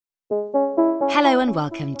Hello and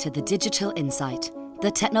welcome to The Digital Insight, the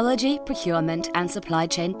technology, procurement and supply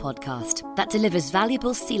chain podcast that delivers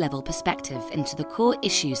valuable C-level perspective into the core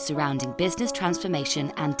issues surrounding business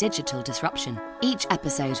transformation and digital disruption. Each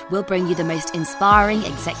episode will bring you the most inspiring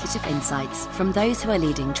executive insights from those who are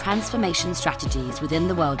leading transformation strategies within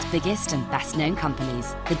the world's biggest and best-known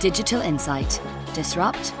companies. The Digital Insight.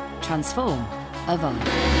 Disrupt, transform, evolve.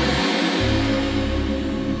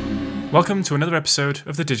 Welcome to another episode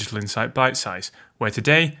of the Digital Insight Bitesize, where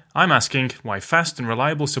today I'm asking why fast and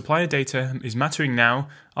reliable supplier data is mattering now,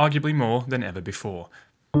 arguably more than ever before.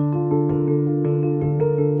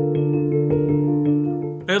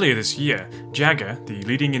 Earlier this year, JAGGAER, the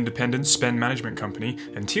leading independent spend management company,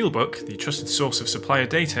 and Tealbook, the trusted source of supplier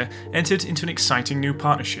data, entered into an exciting new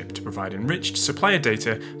partnership to provide enriched supplier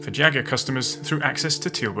data for JAGGAER customers through access to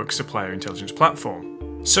Tealbook's supplier intelligence platform.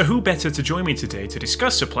 So who better to join me today to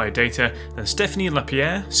discuss supplier data than Stephany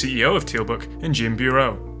Lapierre, CEO of Tealbook, and Jim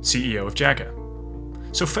Bureau, CEO of JAGGAER.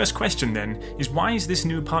 So first question then is, why is this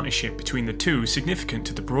new partnership between the two significant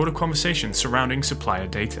to the broader conversation surrounding supplier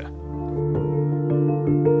data?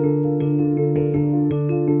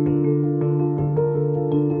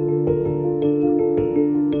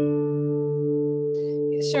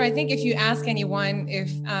 Sure. I think if you ask anyone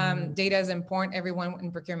if data is important, everyone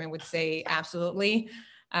in procurement would say absolutely.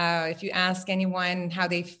 If you ask anyone how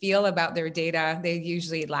they feel about their data, they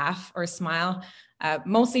usually laugh or smile,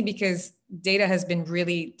 mostly because data has been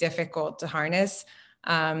really difficult to harness.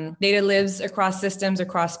 Data lives across systems,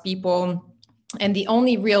 across people. And the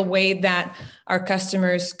only real way that our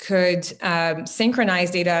customers could synchronize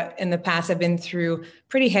data in the past have been through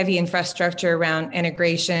pretty heavy infrastructure around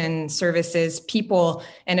integration, services, people,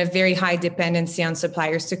 and a very high dependency on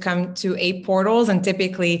suppliers to come to portals. And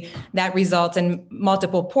typically that results in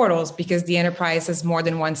multiple portals because the enterprise has more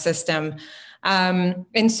than one system.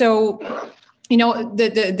 And so,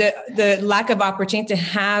 the lack of opportunity to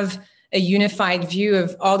have a unified view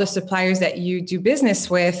of all the suppliers that you do business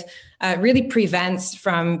with really prevents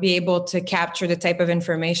from being able to capture the type of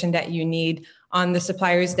information that you need on the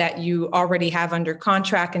suppliers that you already have under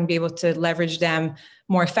contract and be able to leverage them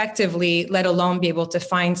more effectively, let alone be able to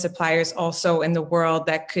find suppliers also in the world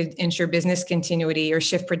that could ensure business continuity or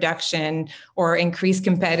shift production or increase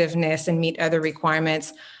competitiveness and meet other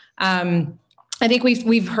requirements. I think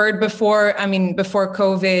we've heard before. I mean, before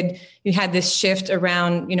COVID, you had this shift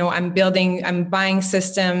around, I'm buying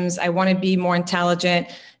systems. I want to be more intelligent.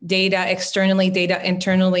 Data externally, data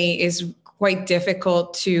internally is quite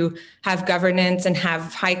difficult to have governance and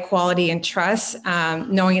have high quality and trust,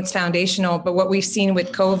 knowing it's foundational. But what we've seen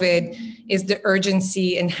with COVID is the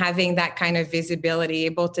urgency in having that kind of visibility,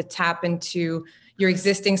 able to tap into your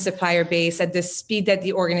existing supplier base at the speed that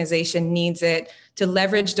the organization needs it, to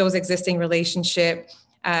leverage those existing relationships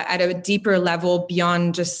at a deeper level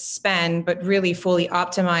beyond just spend, but really fully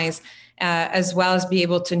optimize, as well as be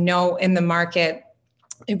able to know in the market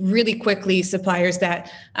really quickly suppliers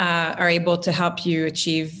that are able to help you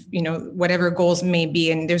achieve, whatever goals may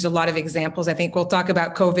be. And there's a lot of examples. I think we'll talk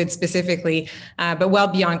about COVID specifically, but well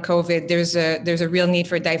beyond COVID, there's a real need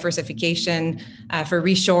for diversification, for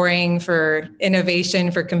reshoring, for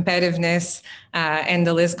innovation, for competitiveness, and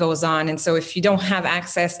the list goes on. And so if you don't have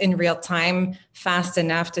access in real time, fast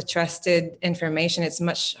enough to trusted information, it's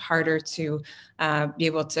much harder to be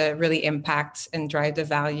able to really impact and drive the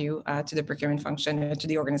value to the procurement function and to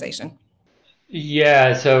the organization.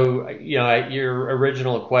 Yeah, so your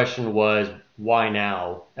original question was why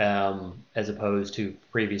now, as opposed to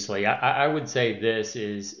previously. I would say this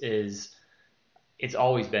is it's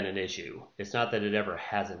always been an issue. It's not that it ever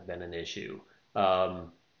hasn't been an issue.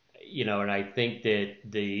 And I think that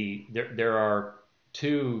there are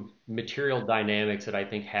two material dynamics that I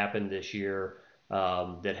think happened this year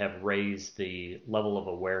that have raised the level of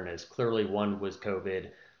awareness. Clearly, one was COVID,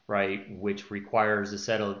 right, which requires a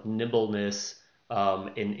set of nimbleness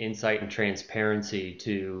and insight and transparency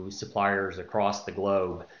to suppliers across the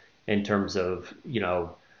globe in terms of,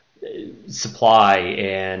 supply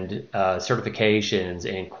and certifications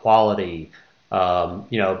and quality.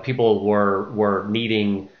 People were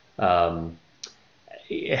needing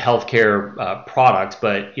healthcare products,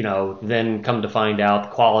 but then come to find out the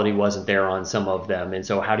quality wasn't there on some of them. And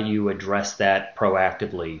so how do you address that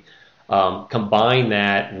proactively? Combine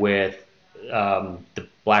that with the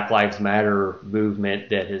Black Lives Matter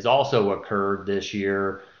movement that has also occurred this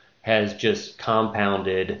year has just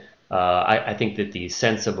compounded, I think, that the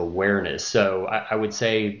sense of awareness. So I would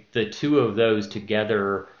say the two of those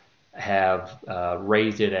together have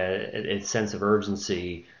raised it a sense of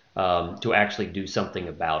urgency to actually do something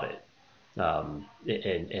about it.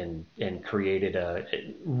 and created a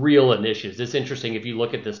real initiatives. It's interesting if you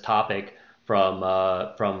look at this topic from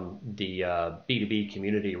the B2B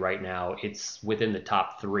community right now. It's within the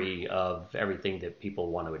top 3 of everything that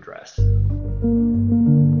people want to address.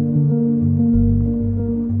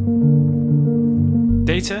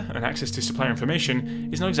 Data and access to supplier information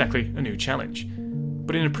is not exactly a new challenge.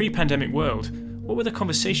 But in a pre-pandemic world, what were the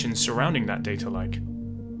conversations surrounding that data like?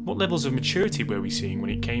 What levels of maturity were we seeing when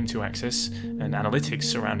it came to access and analytics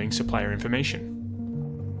surrounding supplier information?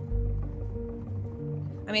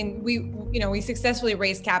 I mean, we successfully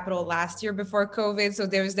raised capital last year before COVID, so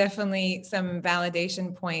there was definitely some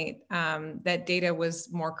validation point that data was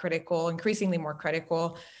more critical, increasingly more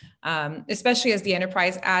critical, especially as the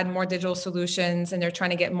enterprise add more digital solutions and they're trying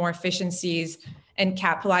to get more efficiencies and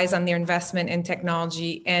capitalize on their investment in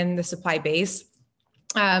technology and the supply base.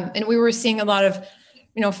 And we were seeing a lot of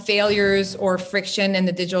failures or friction in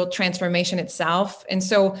the digital transformation itself. And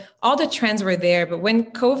so all the trends were there, but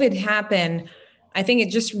when COVID happened, I think it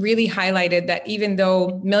just really highlighted that even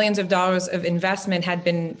though millions of dollars of investment had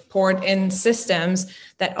been poured in systems,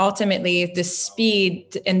 that ultimately the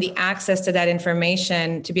speed and the access to that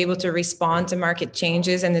information to be able to respond to market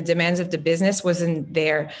changes and the demands of the business wasn't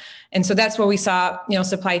there. And so that's what we saw,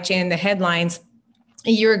 supply chain in the headlines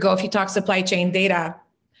a year ago. If you talk supply chain data,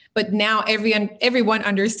 but now everyone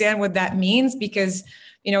understand what that means because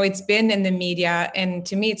it's been in the media, and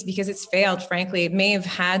to me it's because it's failed. Frankly, it may have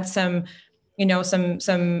had some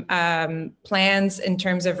plans in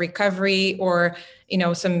terms of recovery or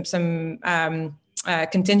some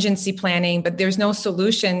contingency planning, but there's no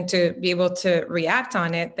solution to be able to react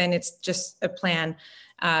on it. Then it's just a plan.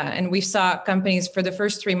 And we saw companies for the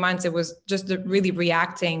first 3 months, it was just really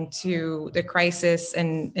reacting to the crisis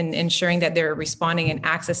and ensuring that they're responding and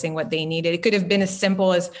accessing what they needed. It could have been as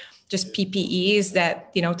simple as just PPEs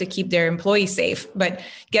that, to keep their employees safe, but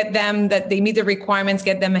get them that they meet the requirements,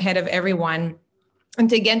 get them ahead of everyone. And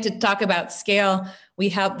again, to talk about scale, we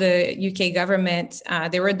helped the UK government.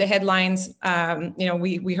 They were the headlines.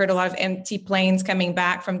 We heard a lot of empty planes coming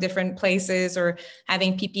back from different places or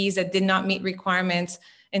having PPEs that did not meet requirements.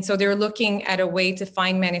 And so they were looking at a way to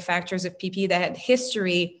find manufacturers of PPE that had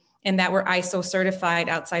history and that were ISO certified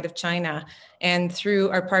outside of China. And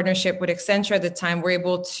through our partnership with Accenture at the time, we're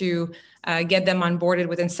able to get them onboarded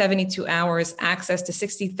within 72 hours, access to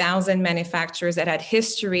 60,000 manufacturers that had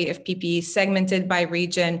history of PPE, segmented by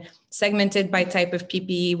region, segmented by type of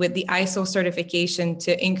PPE, with the ISO certification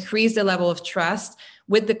to increase the level of trust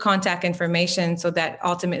with the contact information so that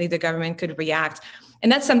ultimately the government could react.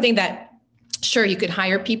 And that's something that, sure, you could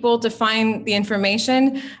hire people to find the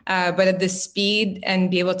information, but at the speed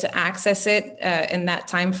and be able to access it in that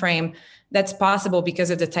time frame, that's possible because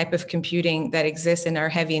of the type of computing that exists in our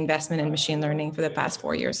heavy investment in machine learning for the past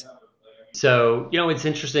 4 years. So, it's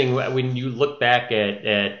interesting when you look back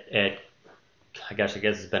at I guess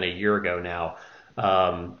it's been a year ago now.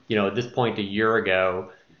 At this point, a year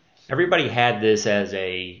ago, everybody had this as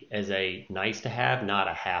a nice to have, not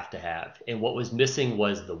a have to have. And what was missing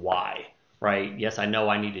was the why, right? Yes, I know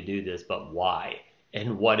I need to do this, but why?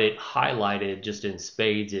 And what it highlighted just in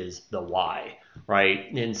spades is the why, right?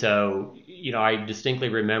 And so, I distinctly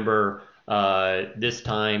remember this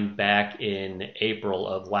time back in April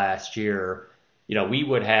of last year, we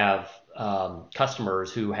would have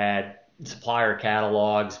customers who had supplier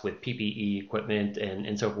catalogs with PPE equipment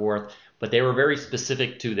and so forth, but they were very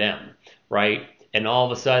specific to them, right? And all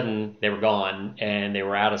of a sudden they were gone and they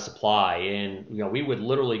were out of supply. And, we would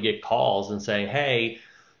literally get calls and say, hey,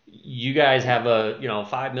 you guys have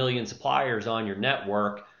 5 million suppliers on your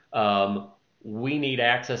network. We need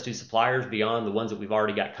access to suppliers beyond the ones that we've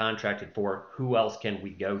already got contracted for. Who else can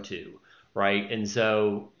we go to, right? And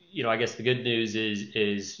so, I guess the good news is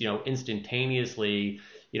instantaneously,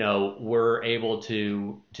 we're able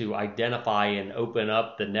to identify and open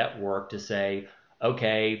up the network to say,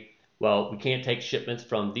 okay, well, we can't take shipments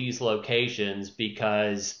from these locations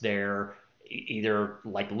because they're either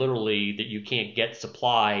like literally that you can't get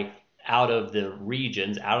supply out of the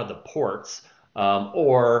regions, out of the ports,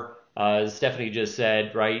 or as Stephany just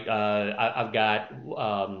said, right, I've got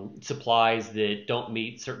supplies that don't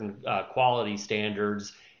meet certain quality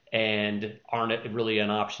standards and aren't really an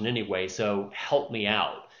option anyway, so help me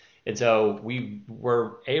out. And so we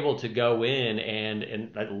were able to go in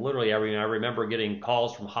and literally, I remember getting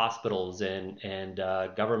calls from hospitals and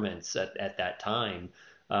governments at that time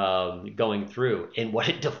going through. And what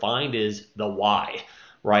it defined is the why,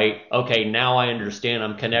 right? Okay, now I understand.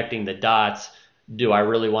 I'm connecting the dots. Do I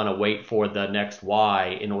really want to wait for the next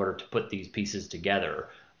why in order to put these pieces together?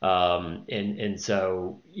 And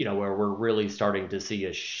so, where we're really starting to see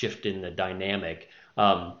a shift in the dynamic.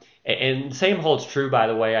 And same holds true, by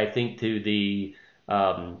the way, I think to the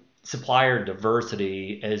supplier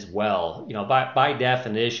diversity as well. By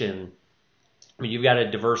definition, when you've got a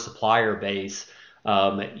diverse supplier base,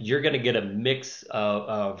 you're going to get a mix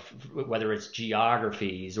of whether it's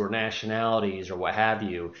geographies or nationalities or what have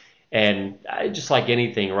you. And just like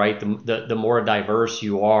anything, right, the more diverse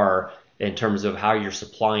you are in terms of how you're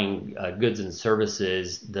supplying goods and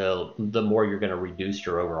services, the more you're going to reduce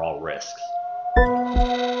your overall risks.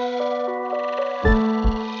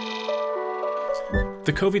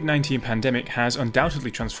 The COVID-19 pandemic has undoubtedly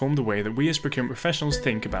transformed the way that we as procurement professionals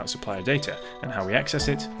think about supplier data and how we access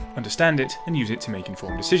it, understand it, and use it to make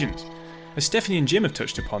informed decisions. As Stephany and Jim have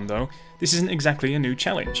touched upon, though, this isn't exactly a new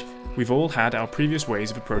challenge. We've all had our previous ways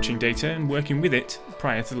of approaching data and working with it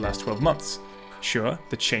prior to the last 12 months. Sure,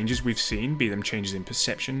 the changes we've seen, be them changes in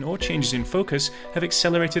perception or changes in focus, have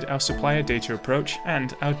accelerated our supplier data approach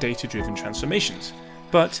and our data-driven transformations.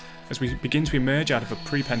 But as we begin to emerge out of a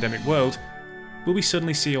pre-pandemic world, will we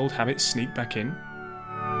suddenly see old habits sneak back in?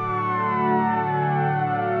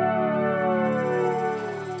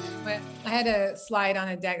 I had a slide on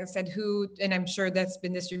a deck that said who, and I'm sure that's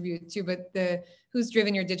been distributed too, but who's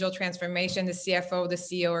driven your digital transformation, the CFO, the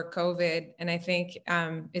CEO, or COVID? And I think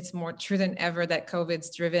it's more true than ever that COVID's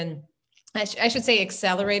driven, I should say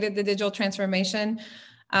accelerated the digital transformation.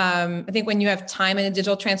 I think when you have time in a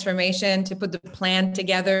digital transformation to put the plan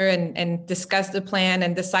together and discuss the plan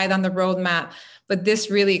and decide on the roadmap, but this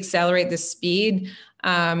really accelerated the speed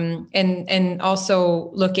and also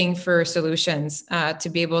looking for solutions to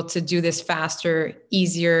be able to do this faster,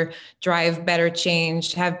 easier, drive better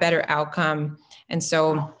change, have better outcome. And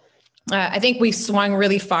so I think we swung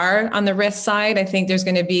really far on the risk side. I think there's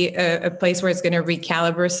going to be a place where it's going to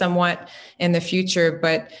recalibrate somewhat in the future,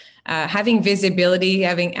 but having visibility,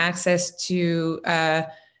 having access to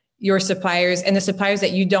your suppliers and the suppliers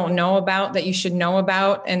that you don't know about, that you should know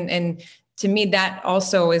about. And to me, that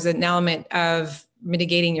also is an element of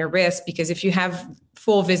mitigating your risk, because if you have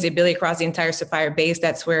full visibility across the entire supplier base,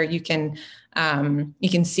 that's where you can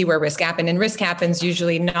see where risk happens. And risk happens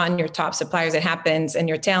usually not in your top suppliers. It happens in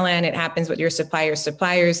your tail end. It happens with your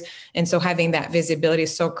suppliers. And so having that visibility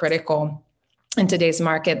is so critical in today's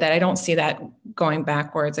market that I don't see that going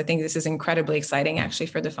backwards. I think this is incredibly exciting actually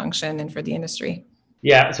for the function and for the industry.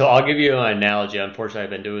 Yeah, so I'll give you an analogy. Unfortunately,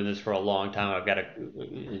 I've been doing this for a long time.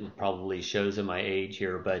 It probably shows in my age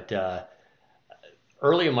here, but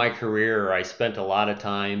early in my career, I spent a lot of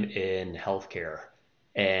time in healthcare.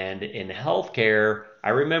 And in healthcare, I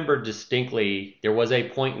remember distinctly there was a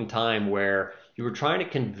point in time where you were trying to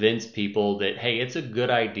convince people that, hey, it's a good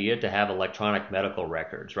idea to have electronic medical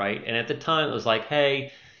records, right? And at the time, it was like,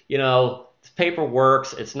 hey, this paper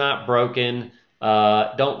works. It's not broken.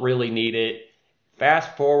 Don't really need it.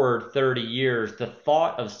 Fast forward 30 years, the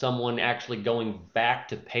thought of someone actually going back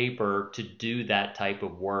to paper to do that type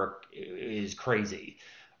of work is crazy,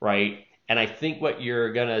 right? And I think what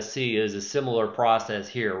you're going to see is a similar process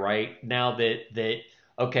here, right? Now that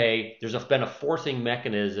okay, there's been a forcing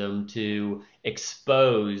mechanism to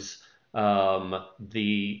expose while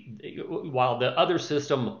the other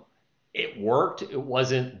system, it worked, it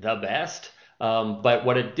wasn't the best, but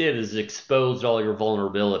what it did is exposed all your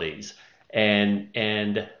vulnerabilities.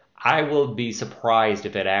 And I will be surprised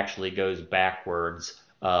if it actually goes backwards,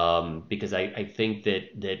 because I think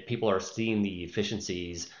that people are seeing the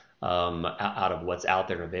efficiencies out of what's out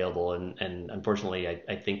there and available, and unfortunately,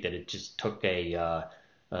 I think that it just took a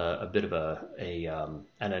bit of an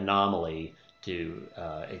anomaly to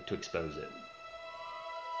expose it.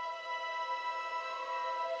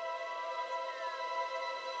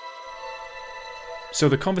 So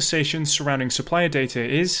the conversation surrounding supplier data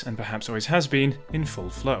is, and perhaps always has been, in full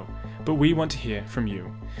flow. But we want to hear from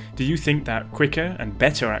you. Do you think that quicker and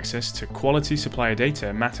better access to quality supplier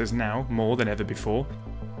data matters now more than ever before?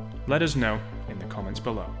 Let us know in the comments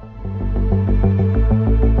below.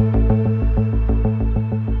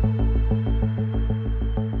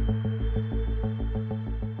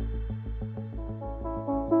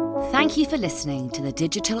 Thank you for listening to the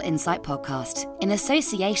Digital Insight Podcast in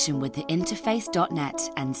association with the Interface.net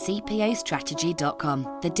and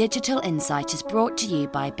CPOstrategy.com. The Digital Insight is brought to you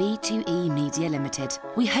by B2E Media Limited.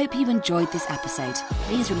 We hope you enjoyed this episode.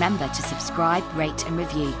 Please remember to subscribe, rate and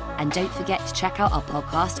review. And don't forget to check out our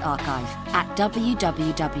podcast archive at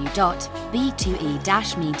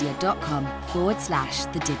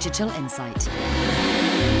www.b2e-media.com/The Digital Insight.